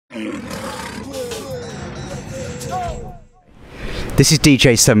This is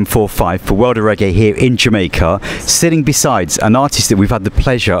DJ 745 for World of Reggae here in Jamaica, sitting beside an artist that we've had the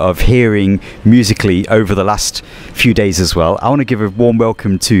pleasure of hearing musically over the last few days as well. I want to give a warm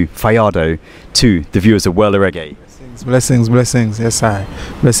welcome to FY-Aado, to the viewers of World of Reggae. Blessings, blessings, yes sir.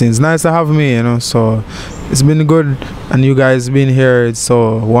 Blessings. Nice to have me, you know, so it's been good, and you guys been here. It's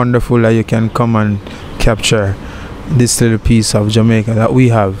so wonderful that you can come and capture this little piece of Jamaica that we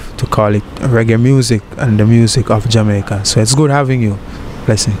have, to call it reggae music and the music of Jamaica. So it's good having you.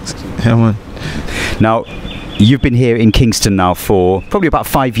 Blessings. Yeah, man. Now, you've been here in Kingston now for probably about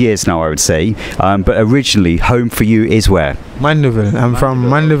 5 years now, I would say, but originally home for you is where? Mandeville. I'm from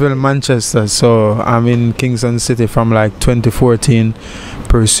Mandeville, Manchester, so I'm in Kingston City from like 2014,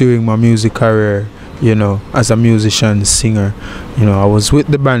 pursuing my music career, you know, as a musician, singer. You know, I was with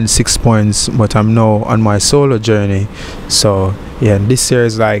the band 6 Points, but I'm now on my solo journey. So yeah, this year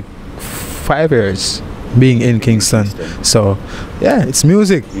is like 5 years being in Kingston. So yeah, it's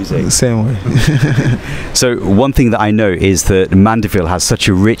music. Same way. So one thing that I know is that Mandeville has such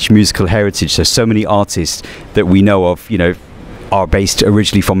a rich musical heritage. So many artists that we know of, you know, are based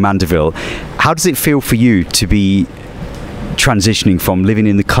originally from Mandeville. How does it feel for you to be transitioning from living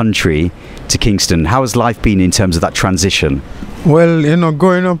in the country to Kingston? How has life been in terms of that transition? Well, you know,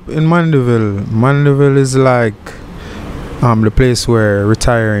 growing up in Mandeville is like the place where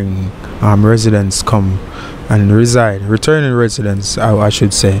retiring residents come and reside, returning residents, I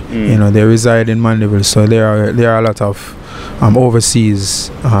should say. You know, they reside in Mandeville, so there are a lot of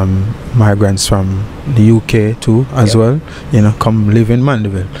overseas migrants from the UK too, as well, you know, come live in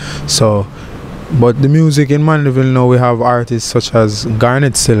Mandeville. So but the music in Mandeville now, we have artists such as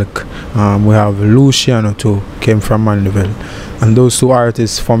Garnet Silk, we have Luciano too, came from Mandeville, and those two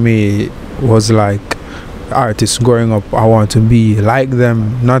artists for me was like artists growing up. I want to be like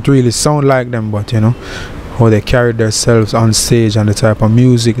them, not really sound like them, but you know, how they carried themselves on stage and the type of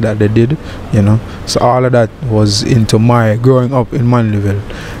music that they did, you know. So all of that was into my growing up in Mandeville,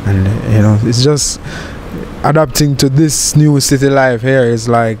 and you know, it's just adapting to this new city life here is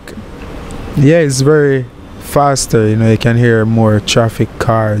like, yeah, it's very faster, you know. You can hear more traffic,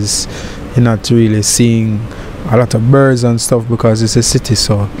 cars. You're not really seeing a lot of birds and stuff because it's a city,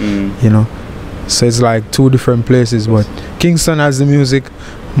 so you know, so it's like two different places. But Kingston has the music,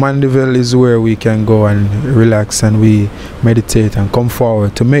 Mandeville is where we can go and relax, and we meditate and come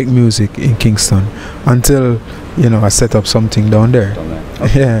forward to make music in Kingston until, you know, I set up something down there.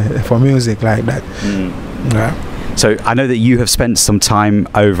 Okay. Yeah, for music like that. Yeah. So I know that you have spent some time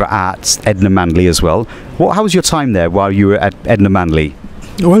over at Edna Manley as well. How was your time there while you were at Edna Manley?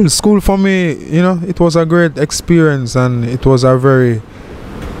 Well, school for me, you know, it was a great experience, and it was a very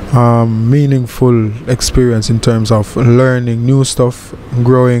meaningful experience in terms of learning new stuff,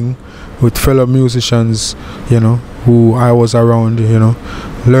 growing with fellow musicians, you know, who I was around, you know,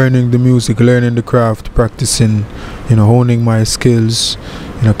 learning the music, learning the craft, practicing, you know, honing my skills,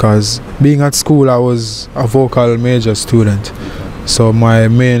 you know, because being at school I was a vocal major student, so my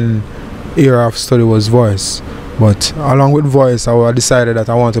main area of study was voice, but along with voice I decided that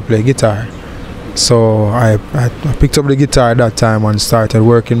I want to play guitar. So I picked up the guitar at that time and started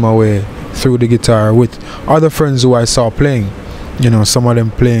working my way through the guitar with other friends who I saw playing. You know, some of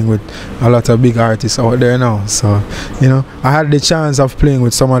them playing with a lot of big artists out there now. So, you know, I had the chance of playing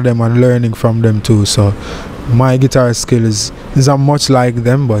with some of them and learning from them too. So my guitar skill is not much like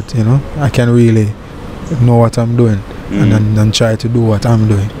them, but you know, I can really know what I'm doing and try to do what I'm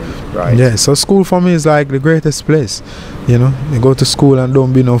doing. Right. Yeah, so school for me is like the greatest place. You know, you go to school and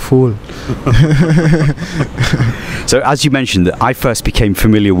don't be no fool. So as you mentioned, that I first became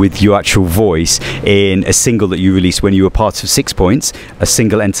familiar with your actual voice in a single that you released when you were part of 6 Points, a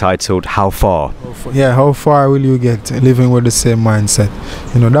single entitled How Far? Yeah, how far will you get living with the same mindset?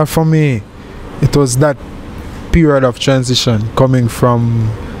 You know, that for me, it was that period of transition, coming from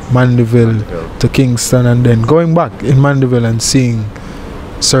Mandeville to Kingston, and then going back in Mandeville and seeing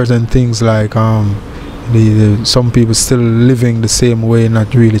certain things like some people still living the same way,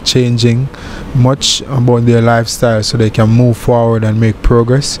 not really changing much about their lifestyle so they can move forward and make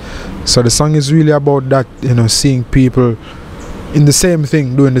progress. So the song is really about that, you know, seeing people in the same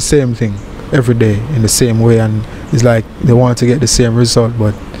thing, doing the same thing every day in the same way, and it's like they want to get the same result,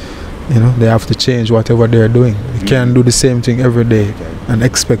 but you know, they have to change whatever they're doing. They can't do the same thing every day and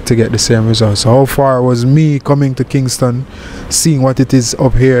expect to get the same results. So how far was me coming to Kingston, seeing what it is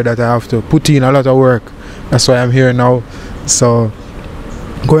up here that I have to put in a lot of work. That's why I'm here now. So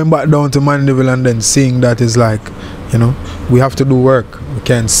going back down to Mandeville and then seeing that is like, you know, we have to do work. We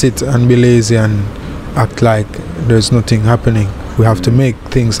can't sit and be lazy and act like there's nothing happening. We have to make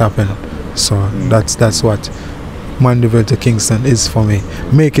things happen. So that's what Mandeville to Kingston is for me.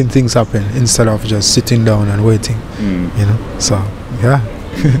 Making things happen instead of just sitting down and waiting. You know. So yeah.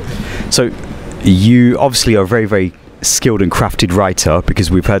 So you obviously are a very, very skilled and crafted writer, because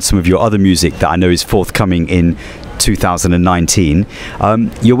we've heard some of your other music that I know is forthcoming in 2019.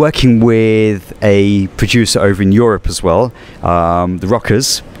 You're working with a producer over in Europe as well, the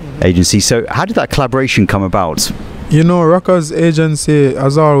Rockers Agency. So how did that collaboration come about? You know, Rockers Agency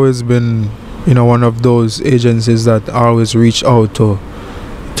has always been, you know, one of those agencies that always reach out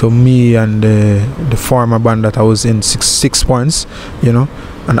to me and the former band that I was in, Six Points, you know.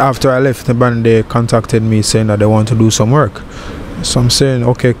 And after I left the band, they contacted me saying that they want to do some work. So I'm saying,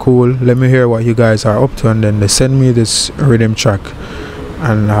 okay, cool, let me hear what you guys are up to. And then they send me this rhythm track,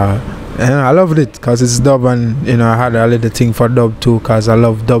 and I loved it because it's dub, and you know, I had a little thing for dub too, because I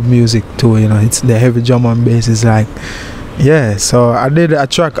love dub music too. You know, it's the heavy drum and bass is like, yeah. So I did a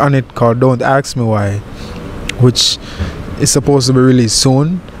track on it called "Don't Ask Me Why," which is supposed to be released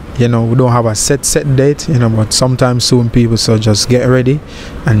soon. You know, we don't have a set date, you know, but sometime soon, people. So just get ready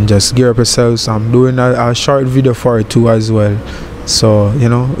and just gear up yourselves. I'm doing a short video for it too as well. So, you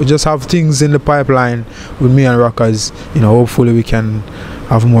know, we just have things in the pipeline with me and Rockers. You know, hopefully we can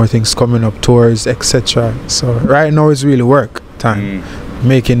have more things coming up, tours, etc. So right now it's really work time,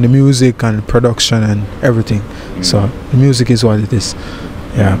 making the music and production and everything. So the music is what it is.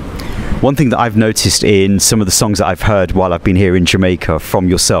 Yeah. One thing that I've noticed in some of the songs that I've heard while I've been here in Jamaica from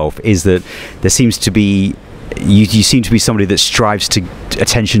yourself is that there seems to be, you seem to be somebody that strives to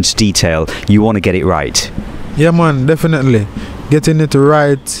attention to detail. You want to get it right. Yeah, man, definitely. Getting it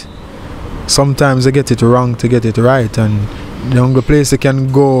right, sometimes I get it wrong to get it right, and the only place I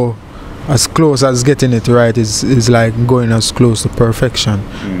can go as close as getting it right is like going as close to perfection.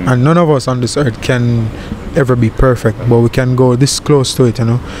 And none of us on this earth can ever be perfect, but we can go this close to it, you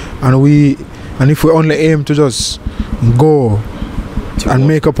know. And if we only aim to just go and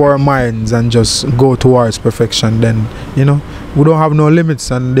make up our minds and just go towards perfection, then, you know, we don't have no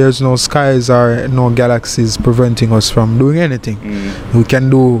limits, and there's no skies or no galaxies preventing us from doing anything. We can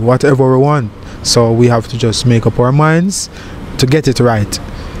do whatever we want, so we have to just make up our minds to get it right.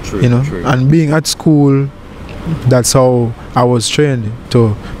 True, you know. True. And being at school, that's how I was trained,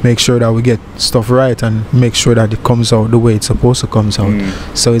 to make sure that we get stuff right and make sure that it comes out the way it's supposed to come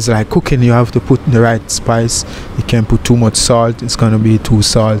out. So it's like cooking, you have to put the right spice. You can't put too much salt, it's gonna be too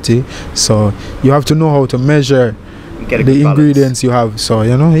salty. So you have to know how to measure the ingredients you have. So,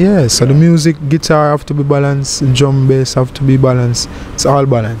 you know, yeah. So the music, guitar have to be balanced, drum, bass have to be balanced. It's all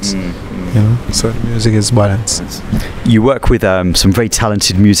balanced. You know, so the music is balanced. You work with some very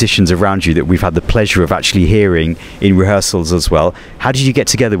talented musicians around you that we've had the pleasure of actually hearing in rehearsals as well. How did you get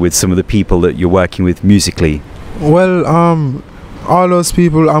together with some of the people that you're working with musically? Well, all those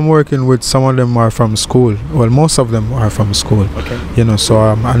people I'm working with, some of them are from school. Well, most of them are from school. Okay. You know, so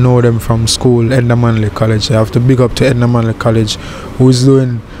I know them from school, Edna Manley College. I have to big up to Edna Manley College, who is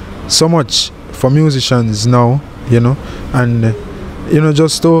doing so much for musicians now, you know. And, you know,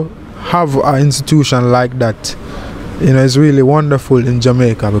 just to have an institution like that, you know, it's really wonderful in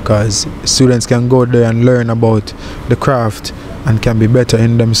Jamaica, because students can go there and learn about the craft and can be better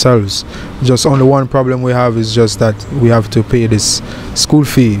in themselves. Just only one problem we have is just that we have to pay this school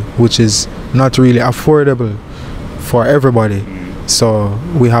fee, which is not really affordable for everybody. So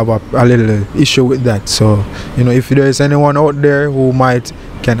we have a little issue with that. So, you know, if there is anyone out there who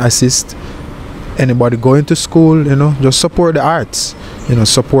can assist anybody going to school, you know, just support the arts, you know,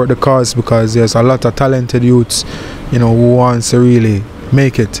 support the cause, because there's a lot of talented youths, you know, who wants to really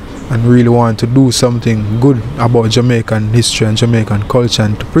make it and really want to do something good about Jamaican history and Jamaican culture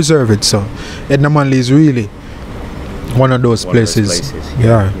and to preserve it. So Edna Manley is really one of those places.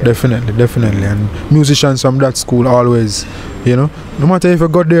 Yeah, definitely. And musicians from that school always, you know, no matter if you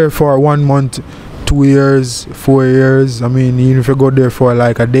go there for 1 month, 2 years, 4 years, I mean, even if you go there for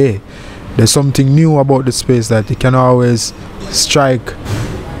like a day, there's something new about the space that you can always strike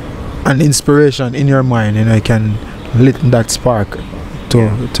an inspiration in your mind, and I can lit that spark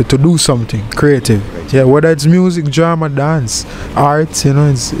to do something creative. Yeah, whether it's music, drama, dance, art, you know,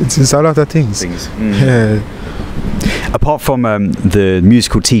 it's a lot of things. Yeah. Apart from the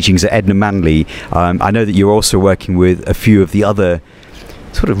musical teachings at Edna Manley, I know that you're also working with a few of the other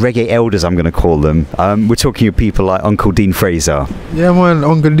sort of reggae elders, I'm going to call them. We're talking of people like Uncle Dean Fraser. Yeah, man,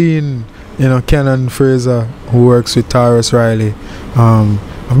 Uncle Dean, you know, Kenan Fraser, who works with Tyrus Riley.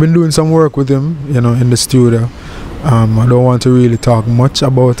 I've been doing some work with him, you know, in the studio. I don't want to really talk much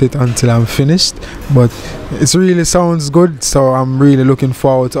about it until I'm finished, but it really sounds good, so I'm really looking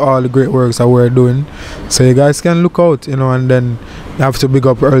forward to all the great works that we're doing. So you guys can look out, you know, and then you have to big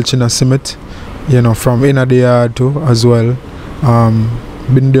up Elchina Simmet, you know, from FY-Aado as well.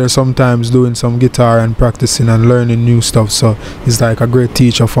 Been there sometimes doing some guitar and practicing and learning new stuff, so he's like a great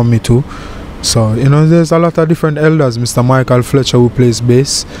teacher for me too. So, you know, there's a lot of different elders. Mr. Michael Fletcher, who plays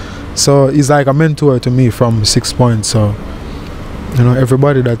bass, so he's like a mentor to me from 6 Point. So, you know,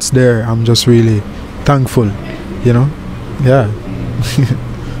 everybody that's there, I'm just really thankful, you know. Yeah.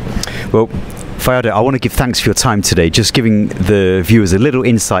 Well, FY-Aado, I want to give thanks for your time today, just giving the viewers a little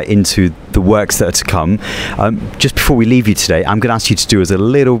insight into the works that are to come. Just before we leave you today, I'm going to ask you to do us a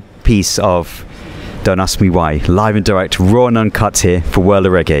little piece of Don't Ask Me Why, live and direct, raw and uncut here for World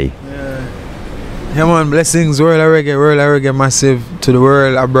of Reggae. Yeah, man, blessings, World of Reggae massive to the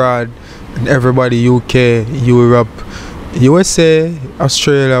world abroad, and everybody, UK, Europe, USA,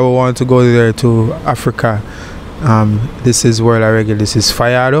 Australia, we want to go there to Africa. This is World of Reggae, this is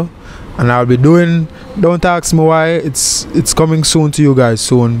FY-Aado, and I'll be doing Don't Ask Me Why. It's coming soon to you guys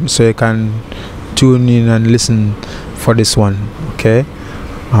soon, so you can tune in and listen for this one, okay?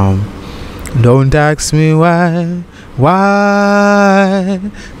 Don't ask me why,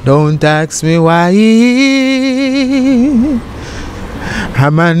 don't ask me why.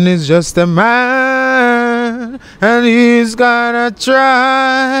 A man is just a man, and he's gonna try.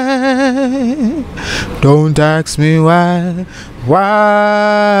 Don't ask me why,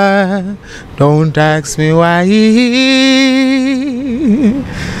 don't ask me why.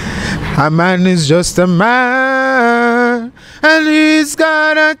 A man is just a man, and he's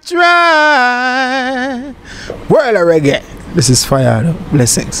gonna try. World of Reggae. This is FY-Aado.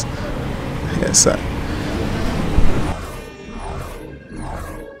 Blessings. Yes, sir.